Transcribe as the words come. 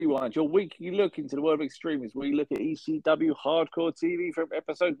Rewind, your weekly look into the world of extreme as we look at ECW Hardcore TV from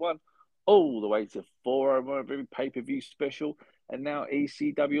episode 1 all the way to 4 of every pay-per-view special, and now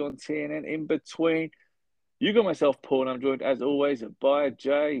ECW on TNN in between. You got myself, Paul, and I'm joined as always by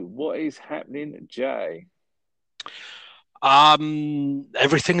Jay. What is happening, Jay?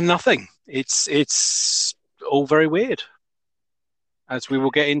 Everything and nothing. It's all very weird, as we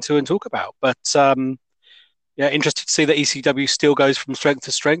will get into and talk about. But yeah, interested to see that ECW still goes from strength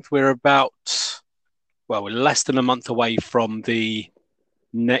to strength. We're less than a month away from the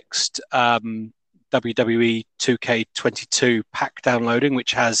next WWE 2K22 pack downloading,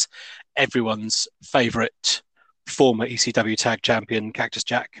 which has everyone's favorite former ECW tag champion Cactus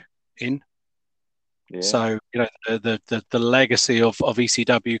Jack in. Yeah. So the legacy of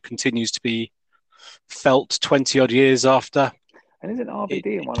ECW continues to be felt 20 odd years after. And isn't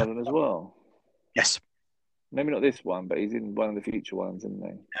RVD in one of them as well? Yes. Maybe not this one, but he's in one of the future ones, isn't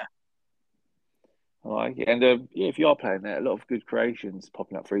he? Yeah. I like it. And if you are playing that, a lot of good creations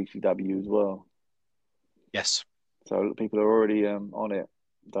popping up for ECW as well. Yes. So people are already on it.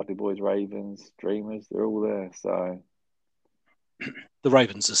 Dudley Boys, Ravens, Dreamers, they're all there. So the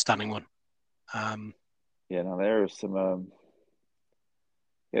Ravens are a stunning one. There are some.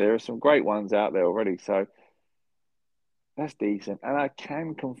 There are some great ones out there already. So that's decent. And I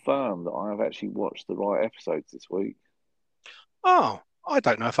can confirm that I have actually watched the right episodes this week. Oh, I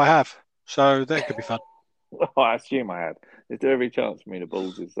don't know if I have. So that could be fun. Well, I assume I had. Is there every chance for me to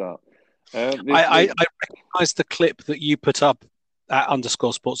balls this up? I recognise the clip that you put up at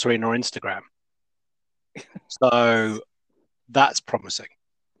 _Sports Arena on Instagram. So that's promising.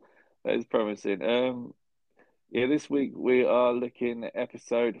 That is promising. This week we are looking at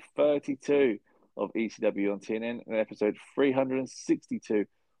episode 32 of ECW on TNN and episode 362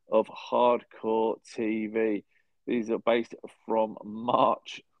 of Hardcore TV. These are based from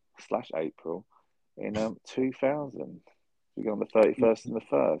March/April in 2000. We go on the 31st and the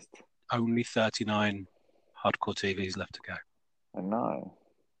 1st. Only 39 Hardcore TVs left to go. I know.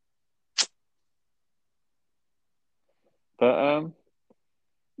 But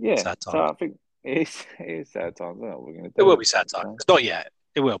sad times. So I think it is sad times. Isn't it? We're going to do. It will be sad times. It's not yet.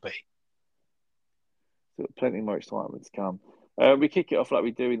 It will be. So plenty more excitement to come. We kick it off like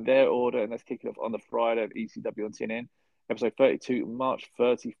we do in their order, and let's kick it off on the Friday of ECW on TNN, episode 32, March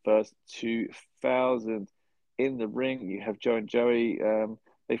 31st, 2000. In the ring, you have Joe and Joey.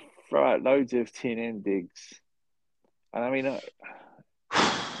 They throw out loads of TNN digs, and I mean,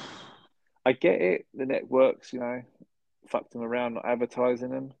 I get it. The networks, fucked them around, not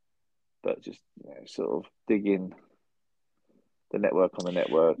advertising them, but just sort of digging the network on the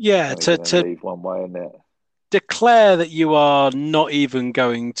network. Yeah, to leave one way in it. Declare that you are not even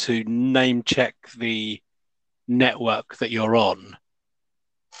going to name check the network that you're on.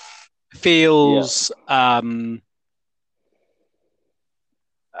 Feels, I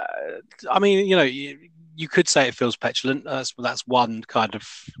mean, you could say it feels petulant. That's one kind of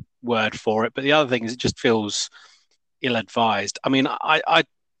word for it. But the other thing is, it just feels ill-advised. I mean, I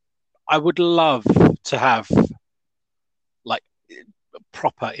would love to have like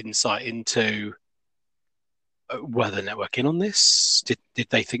proper insight into were the network in on this? Did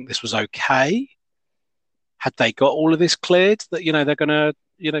they think this was okay? Had they got all of this cleared that they're gonna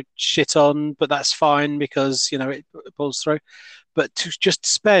shit on, but that's fine because it pulls through. But to just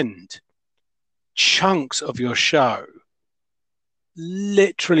spend chunks of your show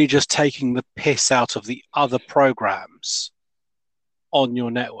literally just taking the piss out of the other programs on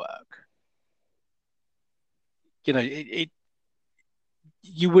your network,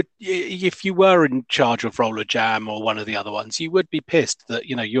 you would, if you were in charge of Roller Jam or one of the other ones, you would be pissed that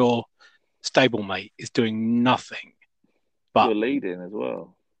your stablemate is doing nothing. But you're leading as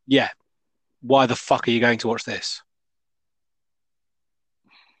well. Yeah, why the fuck are you going to watch this?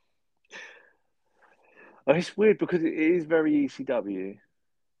 It's weird because it is very ECW.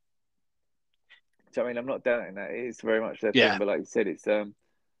 So, I mean, I'm not doubting that. It is very much their thing, but like you said, it's I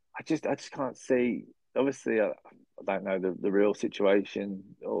just can't see. Obviously, I don't know the real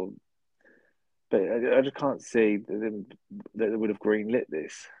situation, but I just can't see that they would have greenlit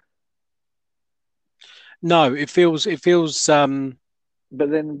this. No, it feels. But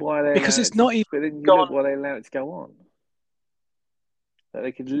then why are they? Because it's not even. But then you look why they allow it to go on. That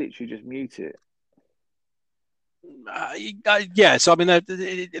they could literally just mute it. Yeah, so I mean,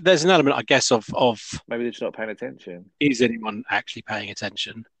 there's an element, I guess, of maybe they're just not paying attention. Is anyone actually paying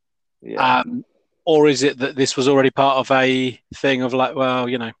attention? Yeah. Or is it that this was already part of a thing of like, well,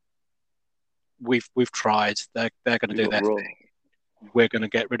 we've tried. They're going to do their thing. We're going to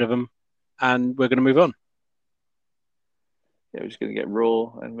get rid of them, and we're going to move on. yeah, we're just going to get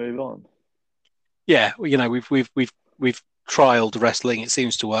Raw and move on. Yeah, you know, we've trialed wrestling. It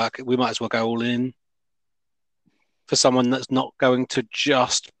seems to work. We might as well go all in for someone that's not going to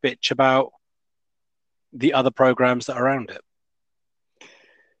just bitch about the other programs that are around it.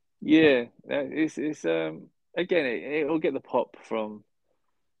 Yeah, it's again it'll get the pop from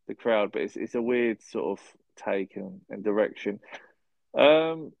the crowd, but it's a weird sort of take and direction.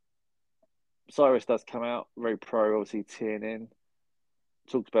 Um, Cyrus does come out very pro, obviously teeing in.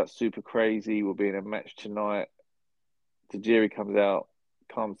 Talks about super crazy. Will be in a match tonight. Tajiri comes out,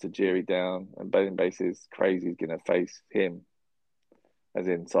 calms Tajiri down, and Bailey says Crazy's going to face him, as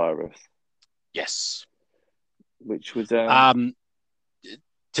in Cyrus, Yes. which was probably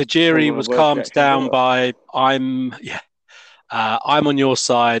Tajiri one of was the worst calmed reactions down ever. by I'm on your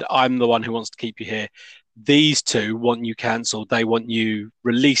side. I'm the one who wants to keep you here. These two want you cancelled. They want you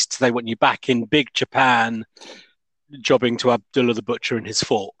released. They want you back in Big Japan, jobbing to Abdullah the Butcher and his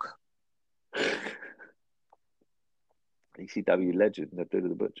fork. ECW legend, Abdullah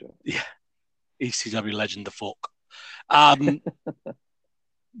the Butcher. Yeah, ECW legend, the fork. Um,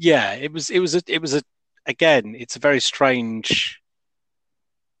 yeah, again, it's a very strange.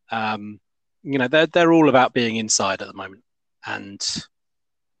 Um, you know, they're all about being inside at the moment, and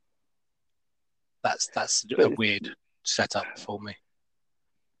that's a But weird setup for me.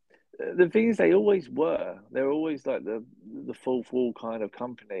 the thing is, they always were. They're always like the fourth wall kind of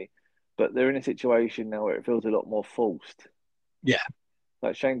company, but they're in a situation now where it feels a lot more forced. Yeah,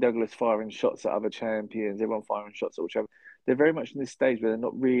 Like Shane Douglas firing shots at other champions, everyone firing shots at each other. They're very much in this stage where they're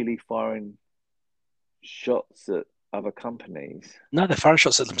not really firing shots at other companies. no, they're firing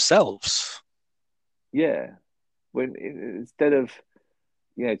shots at themselves. Yeah, when instead of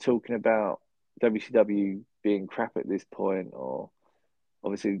talking about WCW being crap at this point, or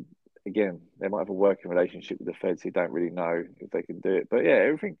obviously again they might have a working relationship with the feds who don't really know if they can do it. But yeah,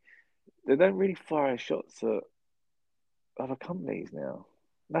 everything they don't really fire shots at other companies now.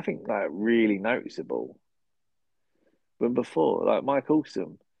 Nothing like really noticeable. When before, like Mike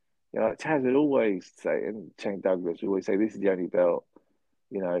Awesome, like Taz would always say, and Shane Douglas would always say, "This is the only belt."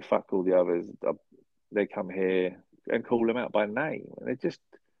 Fuck all the others. They come here and call them out by name, and it just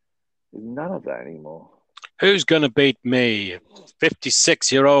there's none of that anymore. Who's going to beat me?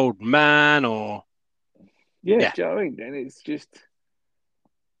 56-year-old man or. Yeah, Yeah. do you know what I mean? And it's just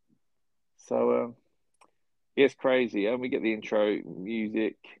so it's crazy. And we get the intro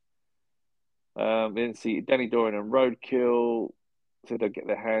music. Then see Danny Doran and Roadkill, so they'll get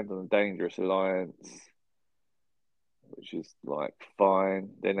their hands on the Dangerous Alliance, which is like fine.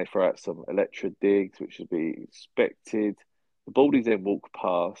 Then they throw out some Electra digs, which should be expected. The Baldies then walk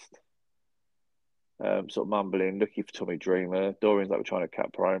past, sort of mumbling, looking for Tommy Dreamer. Dorian's like, we're trying to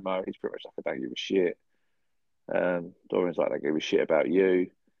cut promo. He's pretty much like, I don't give a shit. Dorian's like, I don't give a shit about you.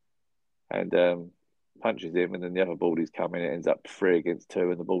 And punches him, and then the other Baldies come in. It ends up 3 against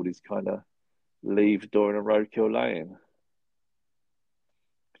 2, and the Baldies kind of leave Dorian and Roadkill laying,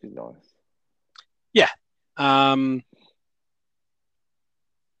 which is nice. Yeah. Um,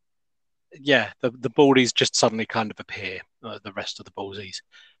 yeah, the Baldies just suddenly kind of appear, the rest of the Ballsies.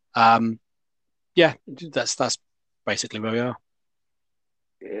 Yeah, that's basically where we are.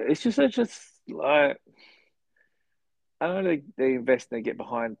 It's just like I know they invest and they get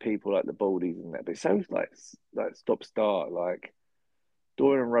behind people like the Baldies and that, but it's so like stop start. Like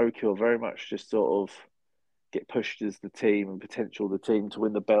Dorian and Roadkill very much just sort of get pushed as the team and potential the team to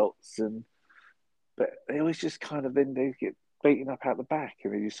win the belts, and but they always just kind of then they get beaten up out the back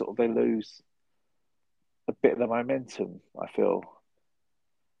and they just sort of they lose a bit of the momentum. I feel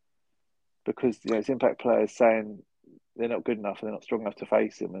because it's Impact players saying they're not good enough and they're not strong enough to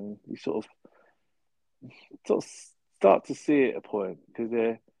face him, and you sort of start to see it at a point because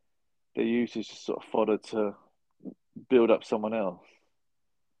they're used as just sort of fodder to build up someone else.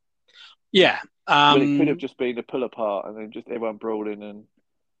 Yeah. When it could have just been a pull apart and then just everyone brawling and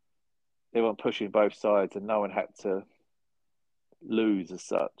everyone pushing both sides and no one had to lose as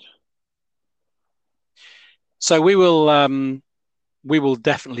such. So we will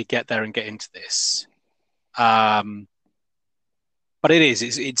definitely get there and get into this. But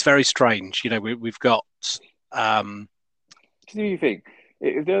it's very strange. You know, we've got um, Do you think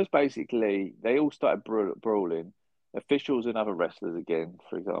if there was basically they all started brawling, officials and other wrestlers again,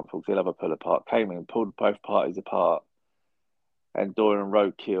 for example, they'll have a pull apart, came in and pulled both parties apart, and Doran and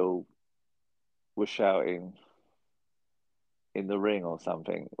Roadkill were shouting in the ring or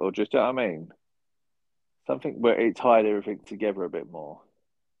something, or just, you know what I mean? Something where it tied everything together a bit more.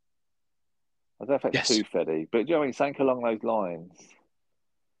 I don't know if that's yes, too feddy, but do you know what I mean? Something along those lines,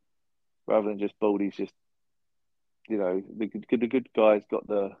 rather than just Baldy's just, the good guys got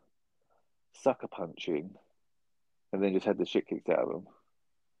the sucker punching and then just had the shit kicked out of them.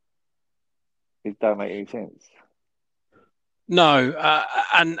 It don't make any sense. No,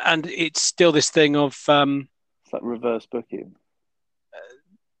 and it's still this thing of It's like reverse booking.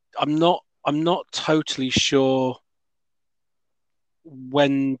 I'm not totally sure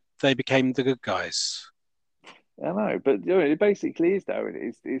when they became the good guys. I know, but it basically is though.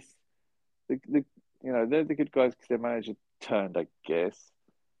 It's the they're the good guys because their manager turned, I guess.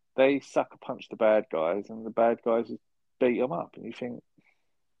 They sucker punch the bad guys, and the bad guys just beat them up, and you think,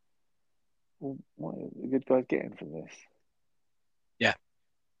 well, what are the good guys getting from this? Yeah.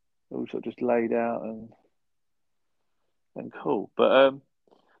 They're all sort of just laid out and cool. But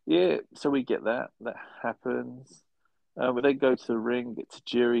yeah, so we get that. That happens. We then go to the ring, get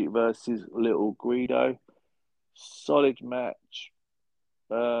Tajiri versus Little Guido. Solid match.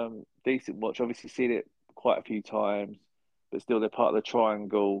 Decent watch. Obviously seen it quite a few times, but still they're part of the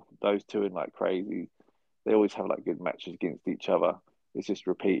triangle. Those two are like crazy. They always have like good matches against each other. It's just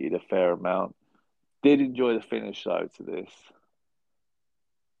repeated a fair amount. Did enjoy the finish though to this.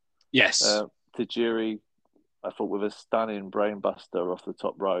 Yes. Tajiri, I thought with a stunning brainbuster off the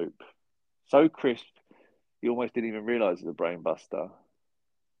top rope. So crisp, you almost didn't even realise it was a brainbuster.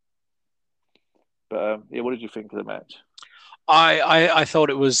 But yeah, what did you think of the match? I thought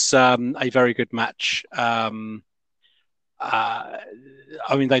it was a very good match. I mean,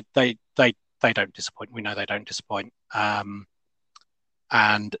 they don't disappoint. We know they don't disappoint. And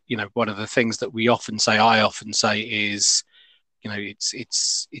one of the things that I often say is,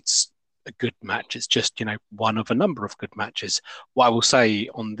 it's a good match. It's just one of a number of good matches. What I will say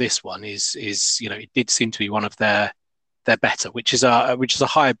on this one is it did seem to be one of their better, which is a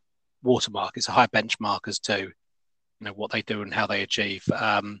high watermark. It's a high benchmark as to what they do and how they achieve.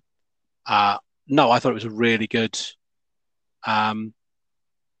 No, I thought it was a really good match.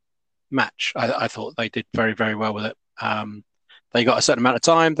 I thought they did very, very well with it. They got a certain amount of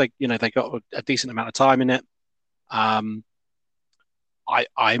time. They got a decent amount of time in it. I'm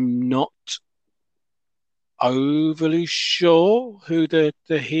not overly sure who the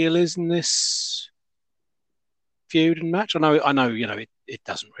heel is in this feud and match. I know. It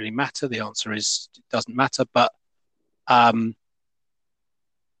doesn't really matter. The answer is it doesn't matter. But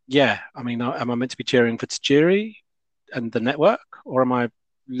yeah, I mean, am I meant to be cheering for Tajiri and the network, or am I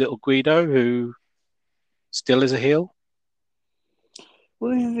Little Guido, who still is a heel?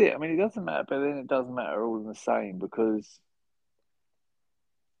 Well, this is it. I mean, it doesn't matter, but then it doesn't matter all in the same because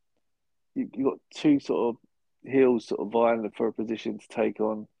you got two sort of heels sort of vying for a position to take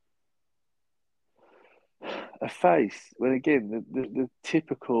on a face. When again, the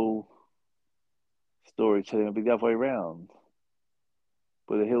typical storytelling would be the other way around,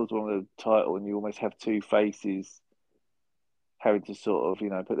 where the heels want the title, and you almost have two faces having to sort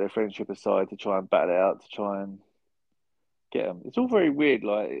of put their friendship aside to try and battle it out to try and get them. It's all very weird.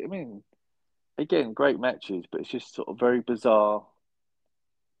 Like I mean, again, great matches, but it's just sort of very bizarre.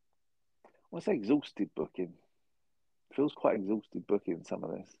 I want to say exhausted booking. It feels quite exhausted booking some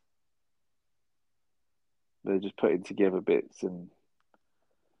of this. They're just putting together bits and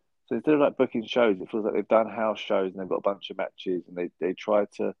so instead of like booking shows, it feels like they've done house shows and they've got a bunch of matches and they try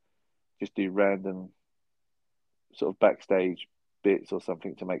to just do random sort of backstage bits or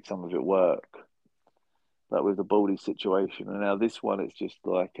something to make some of it work. Like with the Baldy situation. And now this one it's just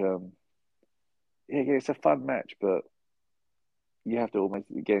like yeah, it's a fun match, but you have to almost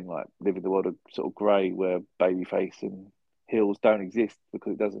again like live in the world of sort of grey where babyface and heels don't exist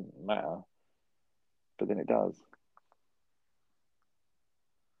because it doesn't matter. But then it does.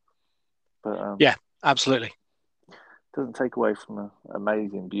 But Yeah, absolutely. doesn't take away from an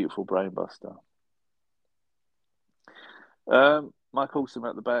amazing, beautiful brainbuster. Mike Awesome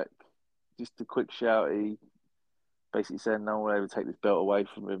at the back, just a quick shout. He basically said no one will ever take this belt away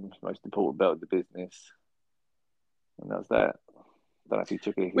from him. It's the most important belt in the business, and that's that. Don't know if he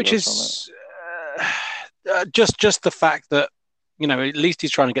took anything Which else from it. is just the fact that at least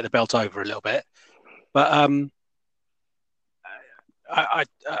he's trying to get the belt over a little bit. But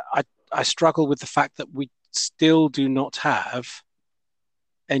I struggle with the fact that we still do not have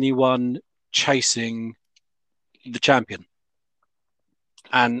anyone chasing the champion,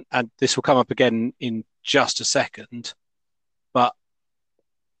 and this will come up again in just a second. But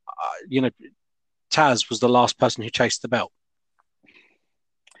Taz was the last person who chased the belt.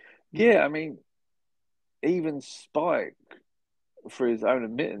 Yeah, I mean, even Spike, for his own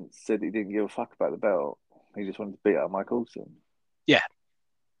admittance, said he didn't give a fuck about the belt. He just wanted to beat up Mike Awesome. Yeah,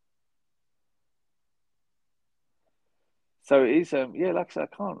 So it is, yeah, like I said,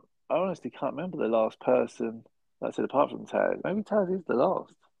 I honestly can't remember the last person. Like I said, apart from Taz, maybe Taz is the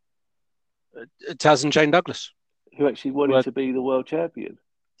last Taz and Shane Douglas. who actually wanted Were, to be the world champion.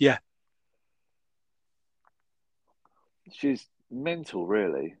 yeah. She's mental,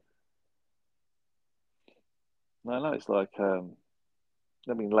 really. I know it's like,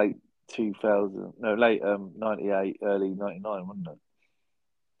 late 2000, no, late 98, early 99, wasn't it?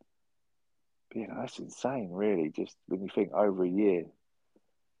 But, that's insane, really. Just when you think over a year,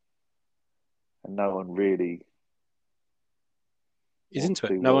 and no one really He's wants into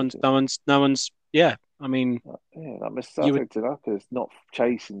to it. be world champion. No one's. Yeah, I mean, Yeah, like you would Masato Tanaka's not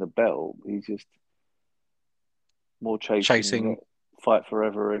chasing the belt. He's just more chasing chasing. fight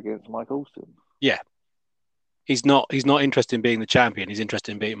forever against Mike Awesome. Yeah, he's not. He's not interested in being the champion. He's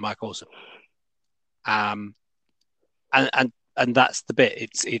interested in being Mike Awesome. Um, and that's the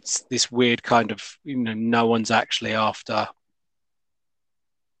bit. It's this weird kind of no one's actually after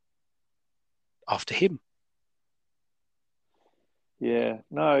him. Yeah,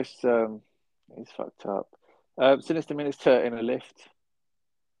 no, it's fucked up. Sinister Minister in a lift,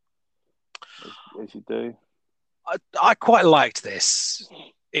 as you do. I quite liked this.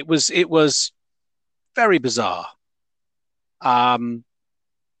 It was very bizarre.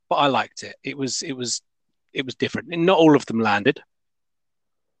 But I liked it. It was different. And not all of them landed.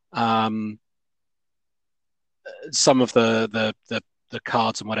 Um, some of the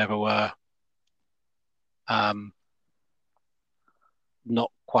cards and whatever were um,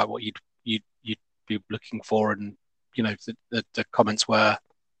 not quite what you'd be looking for, and the comments were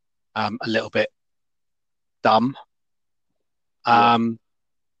a little bit dumb. Yeah,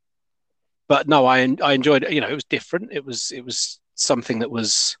 But no, I enjoyed it. It was different. It was something that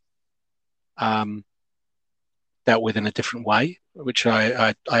was um, dealt with in a different way, which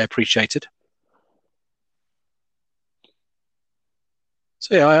I appreciated.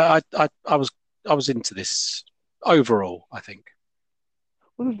 So yeah, I was into this overall. I think.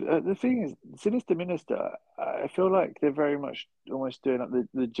 well, the thing is, Sinister Minister. I feel like they're very much almost doing like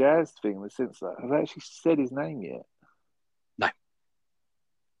the jazz thing in the sense that have they actually said his name yet? No.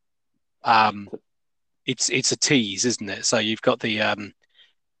 Um, So, it's a tease, isn't it? So you've got the and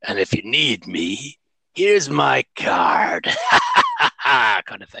if you need me, here's my card,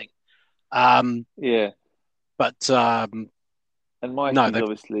 kind of thing. Um, yeah, but and no, Mikey's they've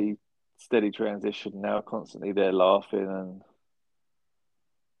obviously steady transition now, constantly there laughing, and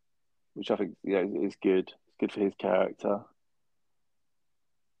which I think is good. It's good for his character.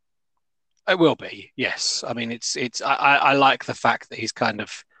 it will be. Yes, I mean it's I like the fact that he's kind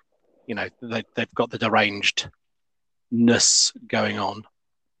of they've got the derangedness going on.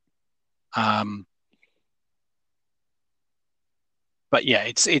 Um, but yeah,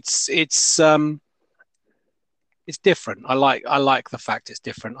 it's different. I like the fact it's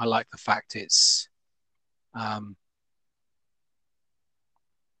different. I like the fact it's um,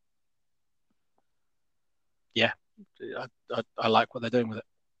 yeah, I like what they're doing with it.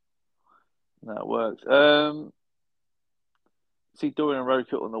 That works. See Dorian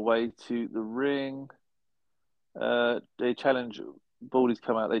Roker on the way to the ring. They challenge Baldy's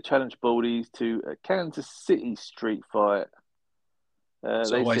come out. They challenge Baldy's to a Kansas City street fight.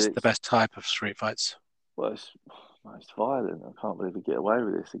 It's They said always the it's best type of street fights. well, it's most violent. I can't believe we get away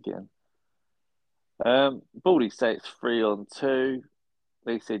with this again. Baldy say it's 3-on-2.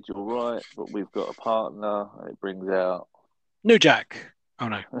 They said you're right, but we've got a partner, and it brings out. New Jack. Oh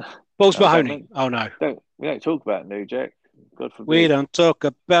no. Balls No, Mahoney. Oh no. we don't talk about New Jack. God We forbid. don't talk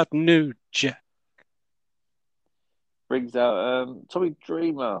about New Jack. Brings out Tommy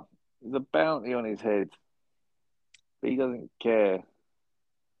Dreamer. There's a bounty on his head, but he doesn't care.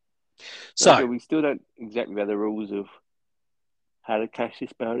 So, We still don't exactly know the rules of how to cash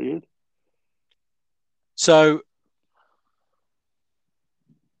this bounty in. so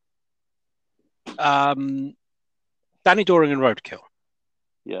um, Danny Doring and Roadkill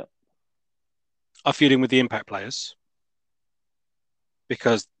Yeah, are feuding with the Impact players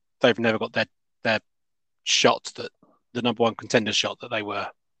because they've never got their shot, that the number one contender shot that they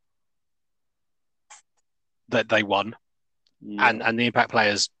won, yeah, and the Impact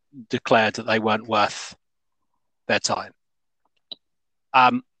players declared that they weren't worth their time.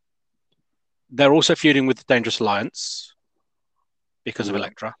 They're also feuding with the Dangerous Alliance because of yeah.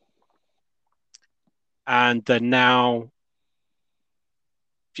 Elektra, and they're now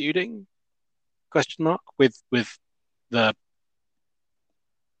feuding question mark the with the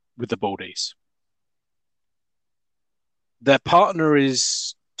Baldies. Their partner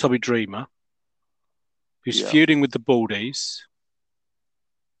is Tommy Dreamer, who's Yeah. feuding with the Baldies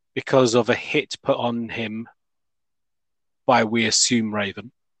because of a hit put on him by, we assume,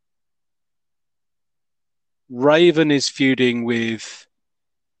 Raven. Raven is feuding with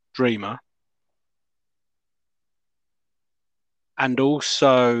Dreamer, and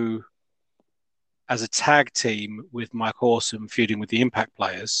also as a tag team with Mike Awesome feuding with the Impact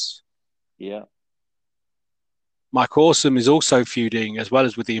players. Yeah. Mike Awesome is also feuding, as well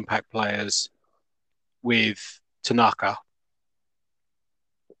as with the Impact players, with Tanaka.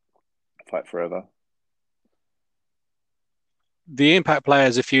 Fight forever. The Impact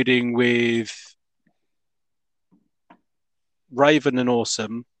players are feuding with Raven and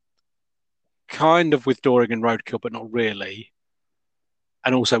Awesome, kind of with Doring and Roadkill, but not really,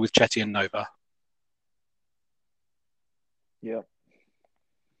 and also with Chetty and Nova. Yeah.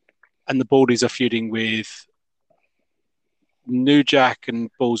 And the Baldies are feuding with New Jack and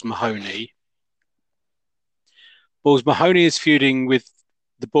Balls Mahoney. Balls Mahoney is feuding with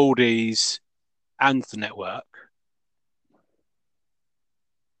the Baldies and the Network.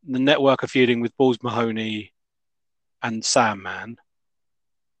 The Network are feuding with Balls Mahoney and Sandman.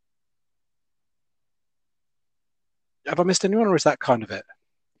 Have I missed anyone, or is that kind of it?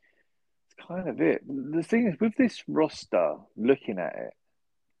 It's kind of it. The thing is, with this roster, looking at it,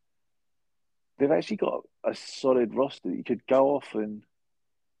 they've actually got a solid roster that you could go off and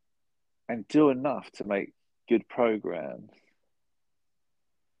do enough to make good programs.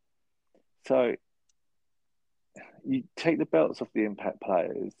 So you take the belts off the Impact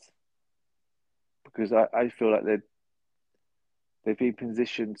players because I feel like they've been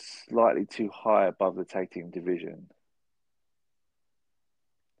positioned slightly too high above the tag team division.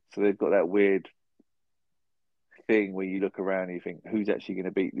 So they've got that weird thing where you look around and you think, who's actually going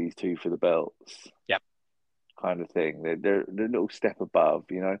to beat these two for the belts? Yep. Kind of thing. They're a little step above,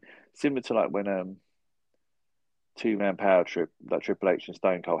 similar to like when two-man power trip, like Triple H and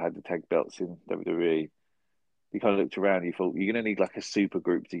Stone Cold had the tag belts in WWE. You kind of looked around and you thought, you're going to need like a super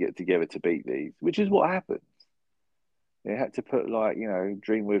group to get together to beat these, which is what happened. They had to put like,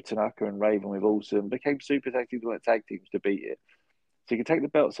 Dream with Tanaka and Raven with Awesome, became super tag teams, weren't tag teams to beat it. So you can take the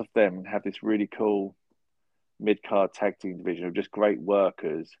belts off them and have this really cool mid-card tag team division of just great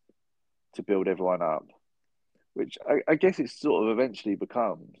workers to build everyone up, which I guess it sort of eventually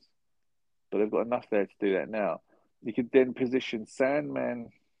becomes, but they've got enough there to do that now. You could then position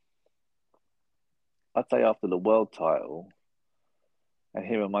Sandman, I'd say after the world title, and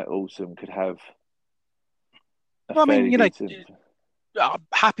him and Mike Awesome could have a Well, I mean, fairly decent. I'm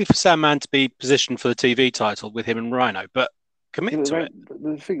happy for Sandman to be positioned for the TV title with him and Rhino, but Yeah, commit to it.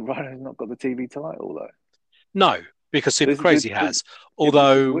 the thing, Rhino's not got the TV title though. No, because Super Crazy has. Yeah, but this is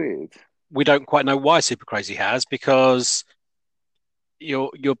Although weird. we don't quite know why Super Crazy has, because you're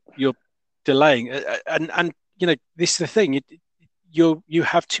delaying, and this is the thing. You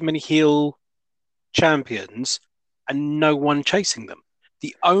have too many heel champions and no one chasing them.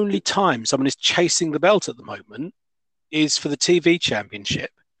 The only time someone is chasing the belt at the moment is for the TV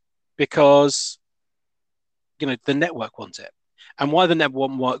championship, because the network wants it. And why the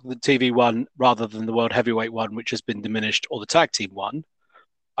network want the TV one rather than the world heavyweight one, which has been diminished, or the tag team one,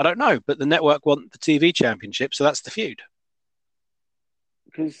 I don't know. But the network want the TV championship, so that's the feud.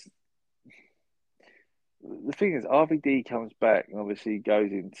 Because the thing is, RVD comes back and obviously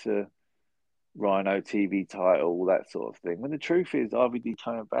goes into Rhino TV title, all that sort of thing. When the truth is, RVD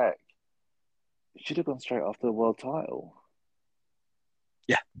coming back, it should have gone straight after the world title.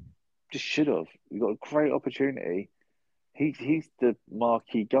 Yeah, just should have. We got a great opportunity. He's the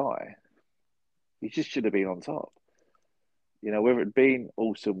marquee guy. He just should have been on top. Whether it been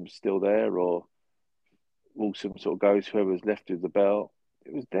Awesome still there or Awesome sort of goes whoever's left with the belt,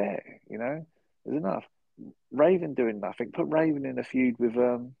 it was there. There's enough. Raven doing nothing. Put Raven in a feud with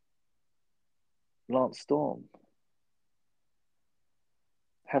Lance Storm.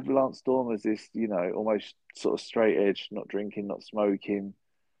 Have Lance Storm as this, almost sort of straight edge, not drinking, not smoking,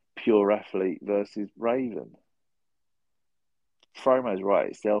 pure athlete versus Raven. Promo's right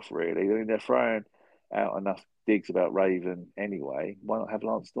itself, really. I mean, they're throwing out enough digs about Raven anyway. Why not have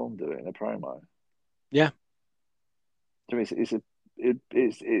Lance Storm do it in a promo? yeah. So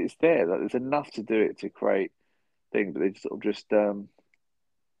it's there. Like, there's enough to do it to create things, but they sort of just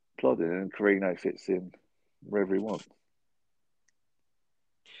plodding, and Carino fits in wherever he wants.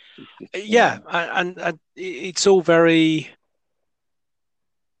 Yeah, and it's all very.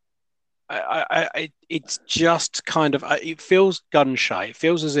 It's just kind of, it feels gun shy. It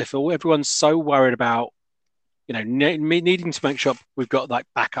feels as if everyone's so worried about needing to make sure we've got like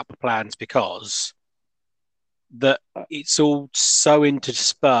backup plans, because that it's all so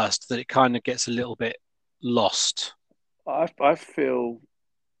interspersed that it kind of gets a little bit lost. I feel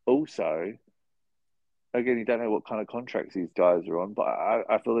also again, you don't know what kind of contracts these guys are on, but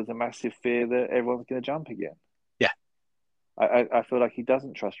I feel there's a massive fear that everyone's going to jump again. Yeah. I feel like he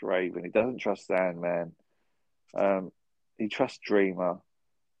doesn't trust Raven. He doesn't trust Sandman. Um, he trusts Dreamer,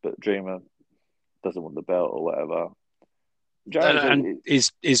 but Dreamer doesn't want the belt or whatever. Jones, And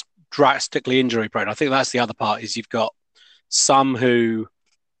is drastically injury prone. I think that's the other part is you've got some who,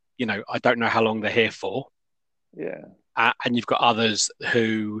 I don't know how long they're here for. yeah, And you've got others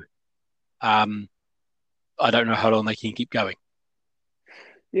who I don't know how long they can keep going.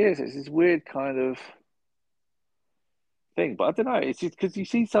 yes, it's this weird kind of thing. But I don't know. It's just because you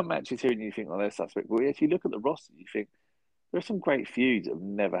see some matches here and you think, oh, they're suspect. But if you look at the roster, you think there's some great feuds that have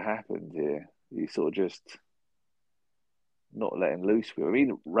never happened here. You sort of just not letting loose with. I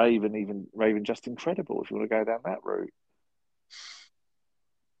mean, Raven, just incredible. If you want to go down that route,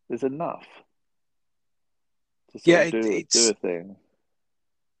 there's enough to Yeah, sort of do a thing.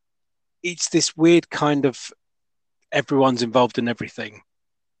 it's this weird kind of everyone's involved in everything,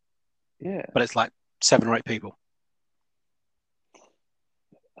 Yeah, but it's like 7 or 8 people.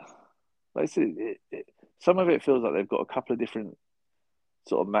 like some of it feels like they've got a couple of different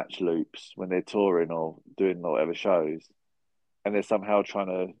sort of match loops when they're touring or doing whatever shows, and they're somehow trying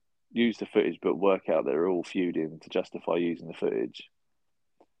to use the footage but work out they're all feuding to justify using the footage.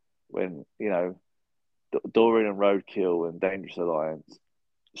 When Dorian and Roadkill and Dangerous Alliance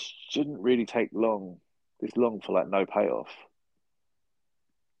shouldn't really take this long for like no payoff.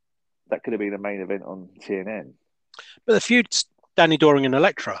 That could have been a main event on TNN. But the feud's Danny Doring and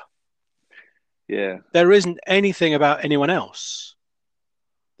Elektra. Yeah, There isn't anything about anyone else.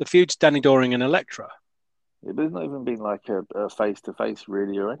 The feud's Danny Doring and Elektra. but there's not even been like a face to face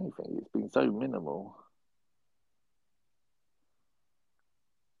really or anything. It's been so minimal.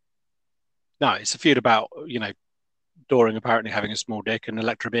 No, it's a feud about, Doring apparently having a small dick and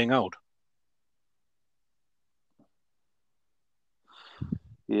Elektra being old.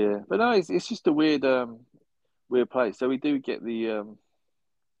 Yeah, but no, it's just a weird place. So we do get the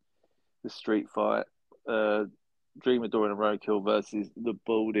street fight, Dreamer, Dorian, and Roadkill versus the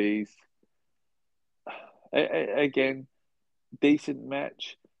Baldies. Again, decent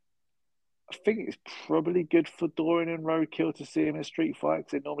match. I think it's probably good for Dorian and Roadkill to see him in a street fight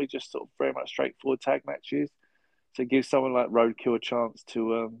because they're normally just sort of very much straightforward tag matches. So it gives someone like Roadkill a chance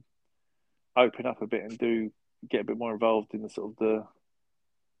to open up a bit and get a bit more involved in the sort of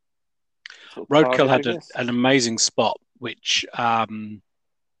Roadkill carnage, I had guess. an amazing spot, which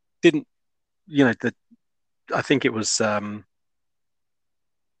didn't, I think it was, I can't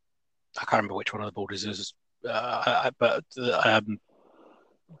remember which one of the borders is, but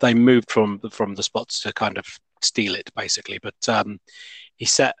they moved from the spots to kind of steal it, basically. But he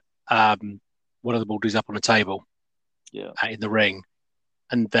set one of the borders up on a table in the ring,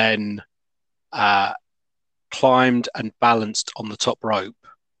 and then climbed and balanced on the top rope,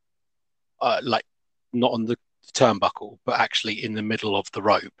 like not on the turnbuckle, but actually in the middle of the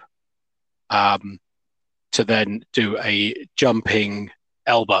rope, to then do a jumping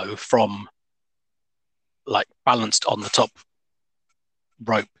elbow from like balanced on the top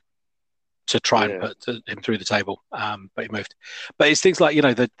rope to try and put him through the table, but he moved. But it's things like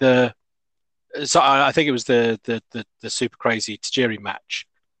so I think it was the super crazy Tajiri match.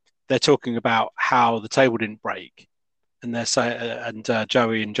 They're talking about how the table didn't break, and they're saying, and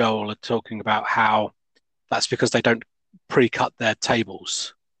Joey and Joel are talking about how that's because they don't pre-cut their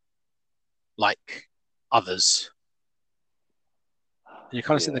tables like others. And you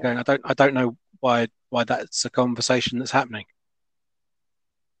kind of sit there going, I don't know why that's a conversation that's happening.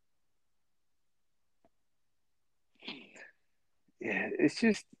 Yeah, it's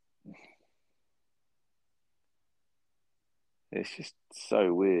just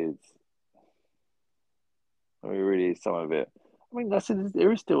so weird. I mean, really is some of it. I mean,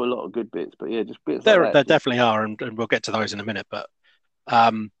 there is still a lot of good bits, but yeah, just bits like There that. definitely are, and we'll get to those in a minute. But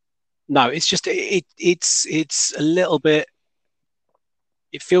no, it's just it's a little bit.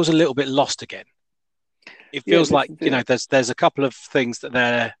 It feels a little bit lost again. It feels like there's a couple of things that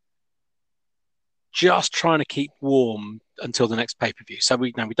they're just trying to keep warm until the next pay per view. So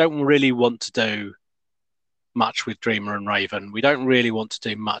we don't really want to do much with Dreamer and Raven. We don't really want to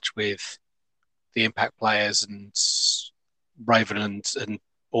do much with the Impact players and Raven and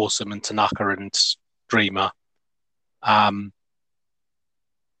Awesome and Tanaka and Dreamer.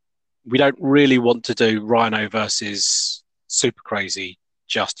 We don't really want to do Rhino versus Super Crazy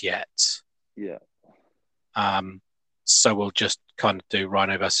just yet. Yeah. So we'll just kind of do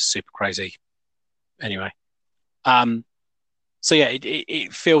Rhino versus Super Crazy anyway. So yeah,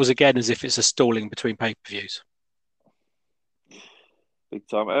 it feels again as if it's a stalling between pay-per-views. Big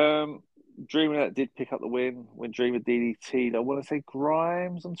time. Dreamer that did pick up the win when Dreamer DDT'd, I want to say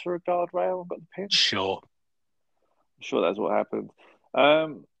Grimes onto a guardrail and got the pin. Sure. I'm sure that's what happened.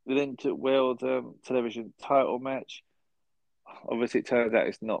 We then took World Television title match. Obviously, it turns out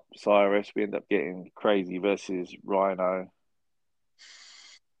it's not Cyrus. We end up getting Crazy versus Rhino.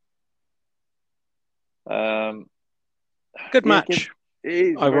 Good Yeah, again, match it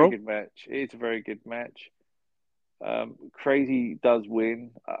is a very overall. good match. It is a very good match. Crazy does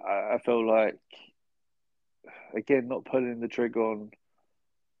win. I feel like, again, not pulling the trigger on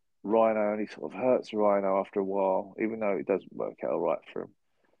Rhino only sort of hurts Rhino after a while, even though it does work out all right for him.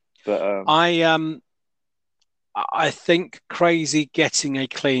 But I think Crazy getting a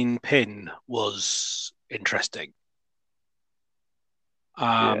clean pin was interesting.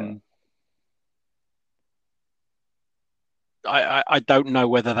 yeah, I don't know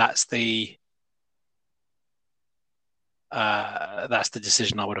whether that's the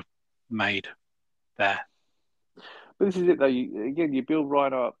decision I would have made there. but this is it though. You build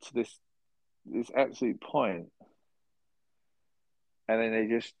Rhino up to this absolute point, and then they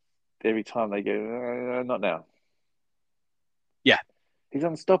just every time they go, not now. Yeah. He's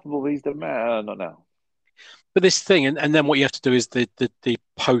unstoppable. He's the man. Not now. But this thing, and then what you have to do is the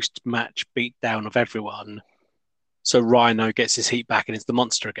post match beatdown of everyone. So Rhino gets his heat back and it's the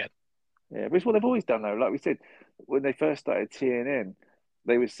monster again. Yeah, but it's what they've always done though. Like we said, when they first started TNN,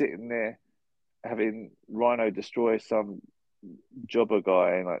 they were sitting there having Rhino destroy some jobber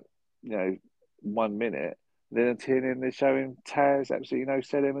guy in like 1 minute. Then on TNN they're showing Taz absolutely no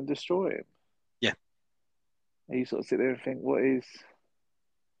sell him and destroy him. Yeah. And you sort of sit there and think, what's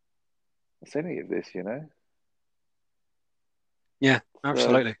any of this, you know? Yeah, So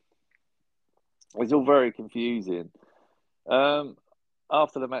absolutely. it's all very confusing. Um,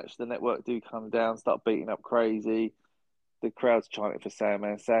 After the match, the network do come down, start beating up Crazy. The crowd's chanting for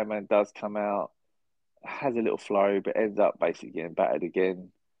Sandman. Sandman does come out, has a little flow, but ends up basically getting battered again.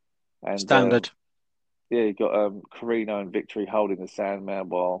 And Standard yeah, you got Carino and Victory holding the Sandman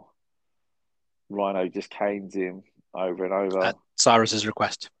while Rhino just canes him over and over at Cyrus's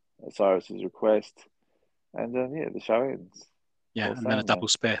request. at Cyrus's request. And yeah, the show ends. Yeah, Or and then a Sandman. double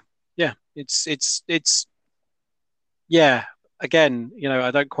spear. Yeah, it's yeah. Again,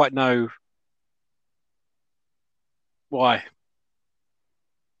 I don't quite know why.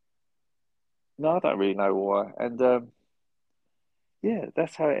 No, I don't really know why. And yeah,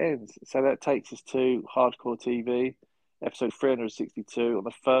 that's how it ends. So that takes us to Hardcore TV, episode 362 on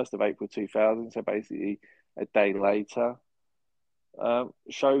the 1st of April 2000. So basically a day later.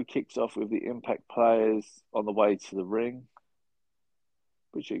 Show kicks off with the Impact players on the way to the ring,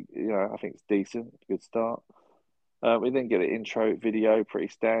 which I think is decent, good start. We then get an intro video, pretty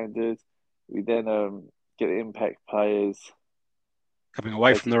standard. We then get the Impact players. Coming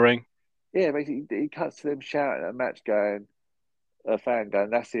away from Basically, the ring. yeah, basically he cuts to them shouting at a match, going a fan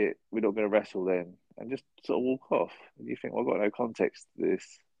going, "That's it, we're not going to wrestle then," and just sort of walk off. And you think, well, I've got no context to this,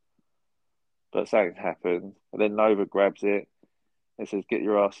 but something's happened. And then Nova grabs it and says, "Get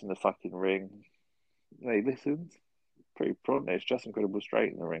your ass in the fucking ring." And he listens. Pretty prompt. It's just incredible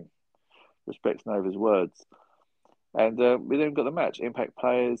straight in the ring. Respects Nova's words. And we then got the match: Impact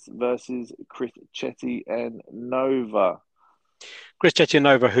players versus Chris Chetty and Nova. Chris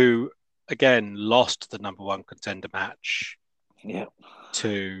Chettianova, who again lost the number one contender match Yeah,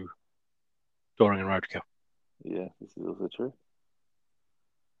 to Doring and Roadkill. yeah, this is also true.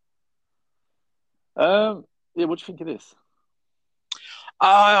 Yeah, what do you think of this?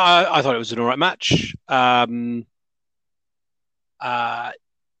 I thought it was an all right match. Uh,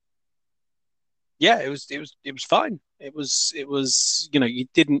 yeah, it was fine. It was you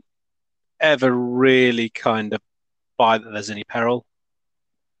didn't ever really kind of buy that there's any peril.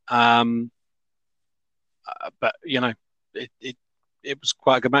 But it was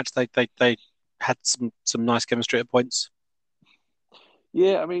quite a good match. They had some nice chemistry at points.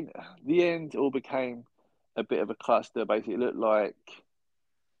 Yeah, I mean, the end all became a bit of a cluster. Basically, it looked like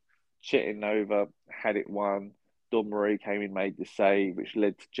Chet and Nova had it won. Dawn Marie came in, made the save, which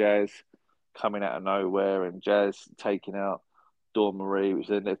led to Jazz coming out of nowhere and Jazz taking out Dawn Marie, which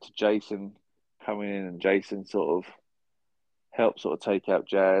then led to Jason coming in, and Jason sort of helped sort of take out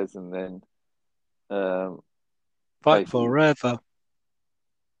Jazz, and then um, Fight basically, forever.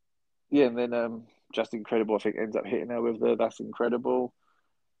 yeah, and then Just Incredible, I think, ends up hitting her with the That's Incredible,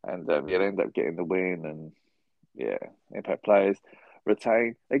 and yeah, they end up getting the win, and yeah, Impact players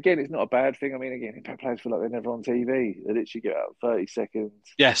retain. Again, it's not a bad thing. I mean, again, Impact players feel like they're never on TV. They literally get out 30 seconds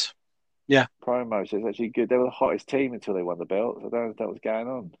Yes. Yeah. promo, so it's actually good. They were the hottest team until they won the belt. So I don't understand what's going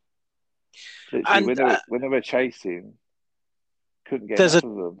on. Literally, And when they were chasing, couldn't get there's enough a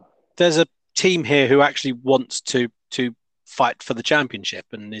of them. there's a team here who actually wants to fight for the championship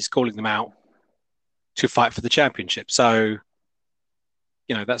and is calling them out to fight for the championship. So,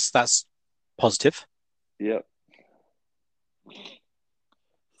 that's positive. Yep.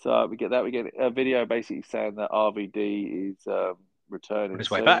 So we get that. We get a video basically saying that RVD is On returning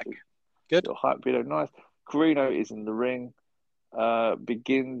his way soon. back. Good. Little hype video, nice. Carino is in the ring,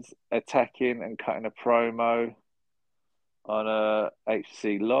 begins attacking and cutting a promo on a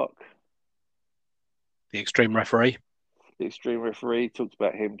HC Lock. The Extreme referee. The Extreme referee talks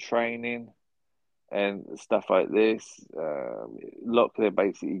about him training and stuff like this. Lock then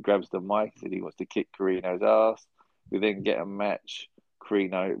basically grabs the mic and said he wants to kick Carino's ass. We then get a match,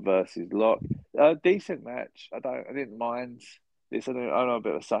 Carino versus Lock. Decent match. I didn't mind this. I'm a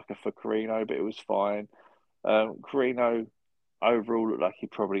bit of a sucker for Carino, but it was fine. Carino overall looked like he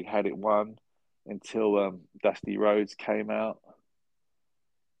probably had it won until Dusty Rhodes came out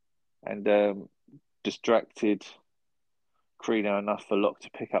and distracted Carino enough for Lock to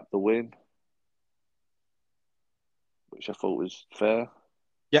pick up the win, which I thought was fair.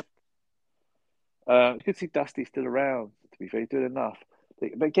 Yep. You could see Dusty still around, to be fair. He's doing enough.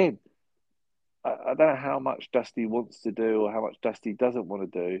 But again, I don't know how much Dusty wants to do or how much Dusty doesn't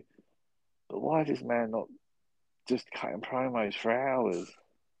want to do. But why is this man not just cutting promos for hours?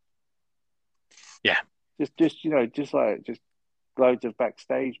 Yeah. Just loads of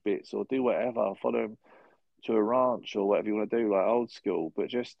backstage bits or do whatever. Follow him to a ranch or whatever you want to do, like old school. But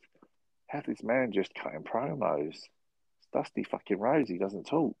just have this man just cutting promos. It's Dusty fucking Rhodes. He doesn't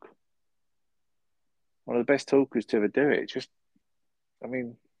talk. One of the best talkers to ever do it.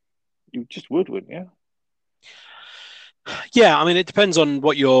 You just would, wouldn't you? Yeah, I mean, it depends on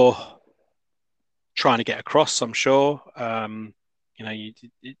what you're trying to get across, I'm sure. But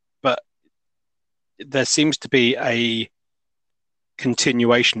there seems to be a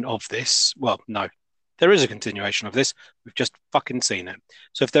continuation of this. Well, no, there is a continuation of this. We've just fucking seen it.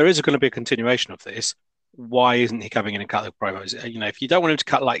 So if there is going to be a continuation of this, why isn't he coming in and cut the promos? If you don't want him to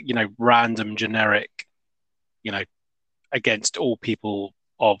cut random generic, against all people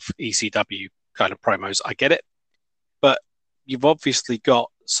of ECW kind of promos, I get it. But you've obviously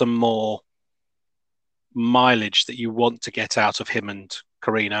got some more mileage that you want to get out of him and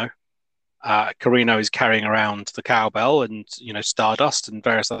Carino. Carino is carrying around the cowbell and Stardust and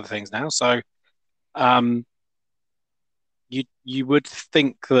various other things now. So you would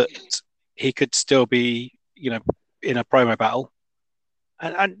think that he could still be in a promo battle,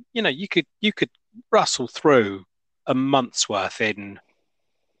 and you could rustle through a month's worth in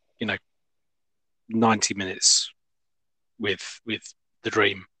 90 minutes with the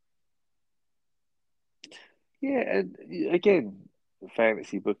Dream. Yeah, and again,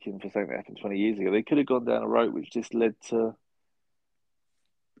 fantasy booking for something that happened 20 years ago. They could have gone down a road which just led to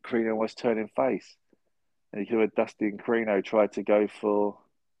Carino almost turning face. And you could have had Dusty and Carino try to go for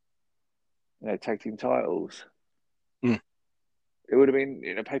tag team titles. Mm. It would have been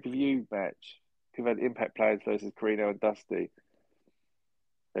in a pay-per-view match. Could have had Impact players versus Carino and Dusty.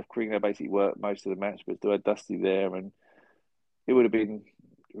 If Carino basically worked most of the match, but still had Dusty there, and it would have been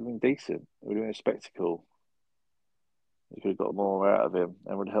decent. It would have been a spectacle. You could have got more out of him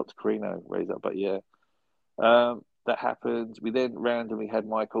and would have helped Carino raise up. But yeah, that happened. We then randomly had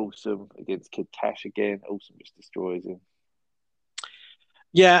Mike Awesome against Kid Cash again. Awesome just destroys him.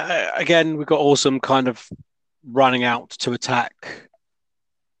 Yeah, again, we've got Awesome kind of running out to attack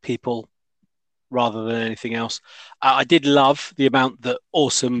people rather than anything else. I did love the amount that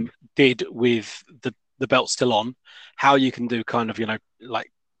Awesome did with the belt still on. How you can do kind of,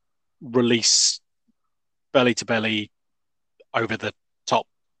 release belly to belly over the top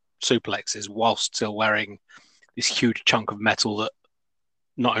suplexes whilst still wearing this huge chunk of metal that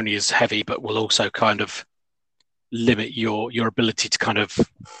not only is heavy but will also kind of limit your ability to kind of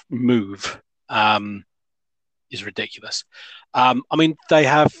move is ridiculous. They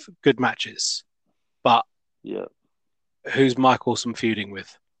have good matches, but yeah, who's Mike Awesome feuding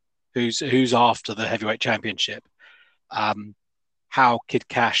with? Who's after the heavyweight championship? How Kid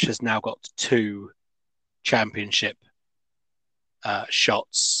Cash has now got 2 championship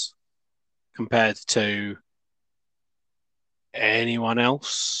shots compared to anyone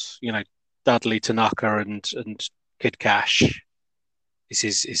else. Dudley Tanaka and Kid Cash is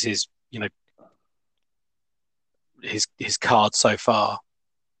his his card so far.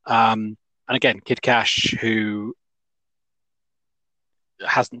 And again, Kid Cash, who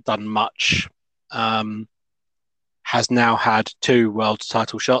hasn't done much, has now had 2 world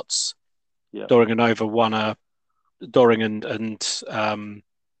title shots. Yeah. Doring and Nova won a Doring and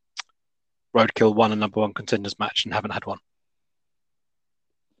Roadkill won a number 1 contenders match and haven't had one.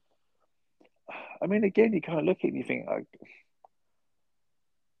 I mean, again, you kind of look at it and you think, like,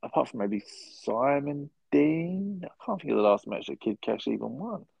 apart from maybe Simon Dean, I can't think of the last match that Kid Cash even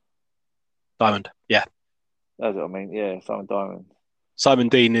won. Diamond. Yeah. That's what I mean. Yeah, Simon Diamond. Simon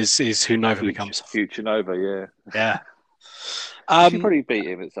Dean is who Nova becomes. Future Nova, yeah. Yeah. You should probably beat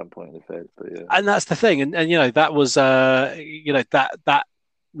him at some point in the Fed, but yeah. And that's the thing. And that was that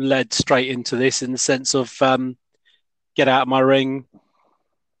led straight into this in the sense of get out of my ring,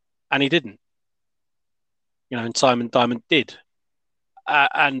 and he didn't. And Simon Diamond did.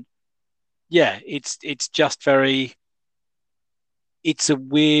 And yeah, it's just very. It's a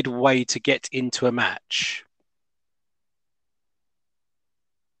weird way to get into a match.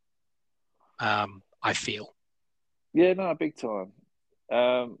 I feel. Yeah, no, big time.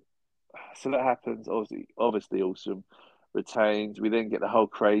 So that happens. Obviously, Awesome retains. We then get the whole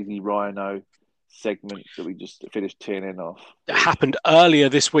crazy Rhino segment that we just finished turning off. It happened earlier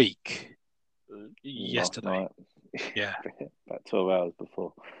this week. Last Yesterday. Night. Yeah. About 12 hours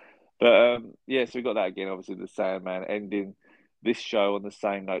before. But yeah, so we got that again. Obviously, the Sandman ending this show on the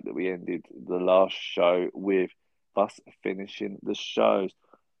same note that we ended the last show with us finishing the shows.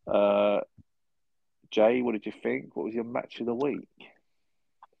 Jay, what did you think? What was your match of the week?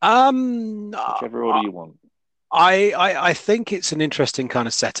 Whichever order you want. I think it's an interesting kind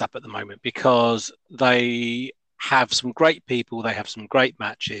of setup at the moment because they have some great people, they have some great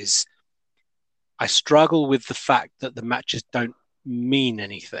matches. I struggle with the fact that the matches don't mean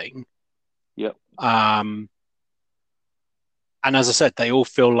anything. Yep. And as I said, they all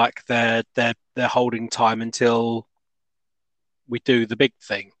feel like they're holding time until we do the big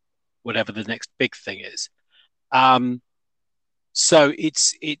thing, whatever the next big thing is. So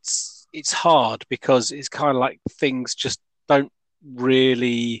it's hard because it's kind of like things just don't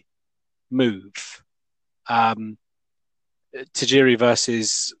really move. Tajiri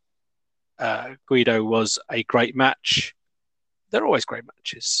versus Guido was a great match. They're always great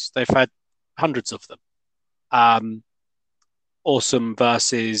matches. They've had hundreds of them. Awesome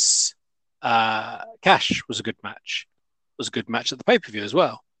versus Cash was a good match. Was a good match at the pay-per-view as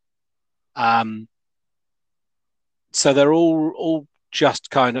well. So they're all just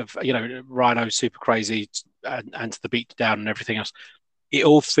kind of, Rhino super crazy and the beat down and everything else. It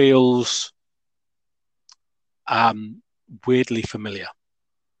all feels weirdly familiar,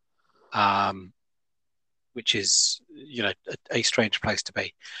 which is, a strange place to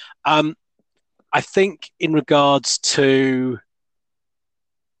be. I think in regards to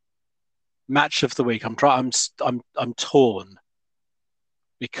match of the week, I'm torn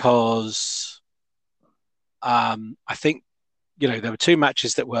because I think there were two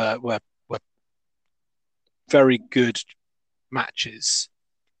matches that were very good matches,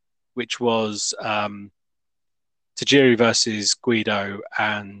 which was Tajiri versus Guido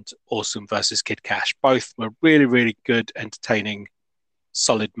and Awesome versus Kid Cash. Both were really, really good, entertaining,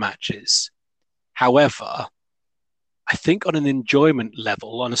 solid matches. However, I think on an enjoyment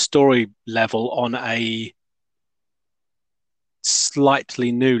level, on a story level, on a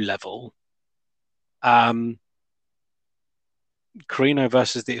slightly new level, Corino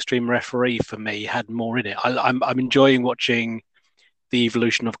versus the Extreme Referee for me had more in it. I'm enjoying watching the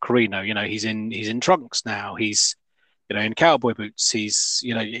evolution of Corino. He's in trunks now. He's in cowboy boots. He's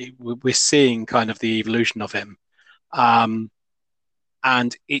we're seeing kind of the evolution of him.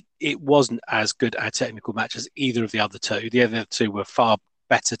 And it wasn't as good a technical match as either of the other two. The other two were far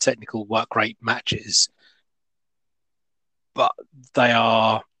better technical work rate matches, but they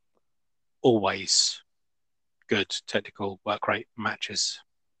are always good technical work rate matches.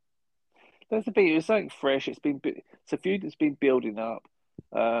 That's a bit. It's something fresh. It's a feud that's been building up.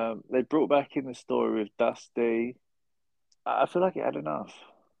 They brought back in the story with Dusty. I feel like it had enough.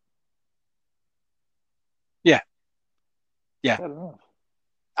 Yeah. It's had enough.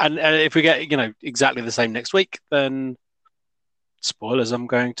 And if we get exactly the same next week, then spoilers, I'm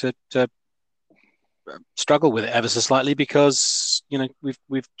going to struggle with it ever so slightly because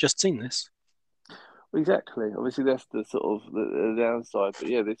we've just seen this. Exactly. Obviously, that's the sort of the downside. But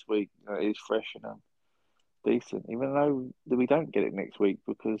yeah, this week it is fresh and decent. Even though we don't get it next week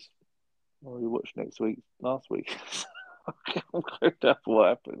because we watched next week last week. I'm going to what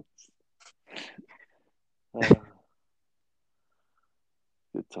happens.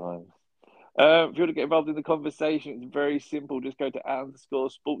 Good times. If you want to get involved in the conversation, it's very simple. Just go to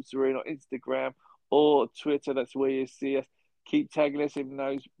 @_sportsarena on Instagram or Twitter. That's where you see us. Keep tagging us in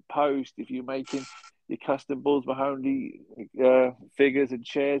those posts. If you're making your custom Balls Mahoney figures and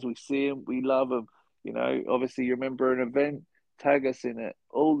chairs, we see them. We love them. Obviously, you remember an event, tag us in it.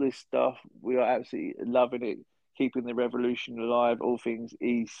 All this stuff, we are absolutely loving it. Keeping the revolution alive. All things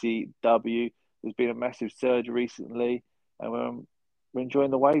ECW. there's been a massive surge recently, and we're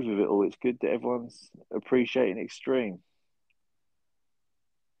enjoying the wave of it all. It's good that everyone's appreciating Extreme.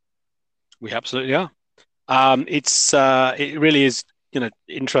 We absolutely are. It really is,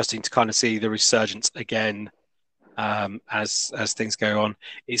 interesting to kind of see the resurgence again, as things go on.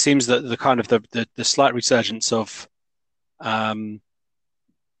 It seems that the kind of the slight resurgence of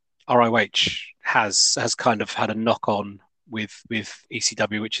ROH has kind of had a knock on with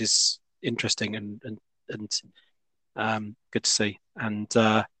ECW, which is interesting and good to see. And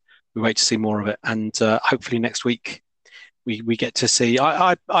we wait to see more of it. And hopefully next week we get to see.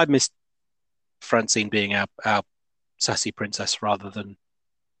 I missed Francine being our sassy princess rather than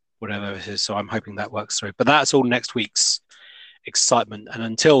whatever it is. So I'm hoping that works through. But that's all next week's excitement. And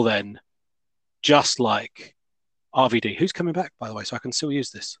until then, just like RVD, who's coming back, by the way, so I can still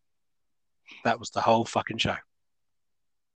use this. That was the whole fucking show.